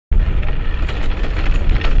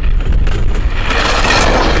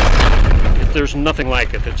there's nothing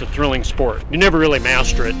like it. It's a thrilling sport. You never really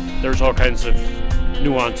master it. There's all kinds of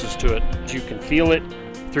nuances to it. You can feel it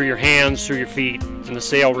through your hands, through your feet, and the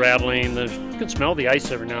sail rattling. You can smell the ice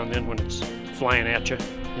every now and then when it's flying at you.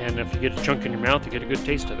 And if you get a chunk in your mouth, you get a good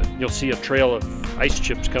taste of it. You'll see a trail of ice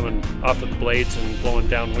chips coming off of the blades and blowing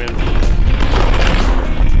downwind.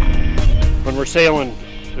 When we're sailing,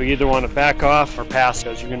 we either want to back off or pass,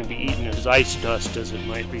 because you're going to be eating as ice dust, as it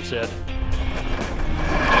might be said.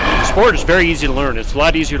 The sport is very easy to learn. It's a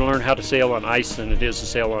lot easier to learn how to sail on ice than it is to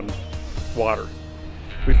sail on water.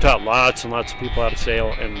 We've taught lots and lots of people how to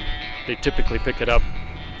sail, and they typically pick it up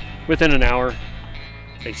within an hour.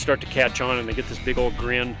 They start to catch on and they get this big old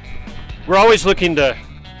grin. We're always looking to,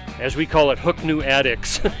 as we call it, hook new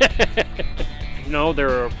addicts. You know,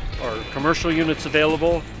 there are commercial units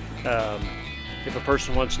available. If a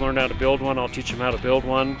person wants to learn how to build one, I'll teach them how to build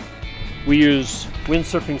one. We use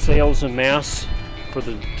windsurfing sails and masts for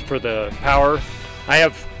the power. I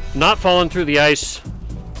have not fallen through the ice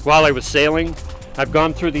while I was sailing. I've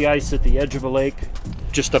gone through the ice at the edge of a lake,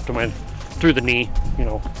 just up to through the knee, you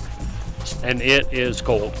know, and it is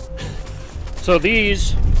cold. So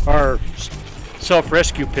these are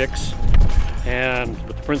self-rescue picks, and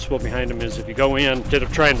the principle behind them is if you go in, instead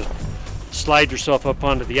of trying to slide yourself up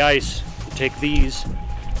onto the ice, you take these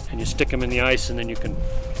and you stick them in the ice, and then you can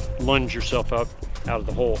lunge yourself up out of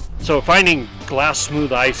the hole. So finding glass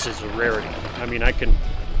smooth ice is a rarity. I mean,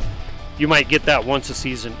 you might get that once a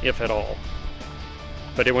season, if at all.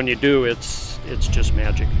 But when you do, it's just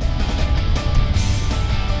magic.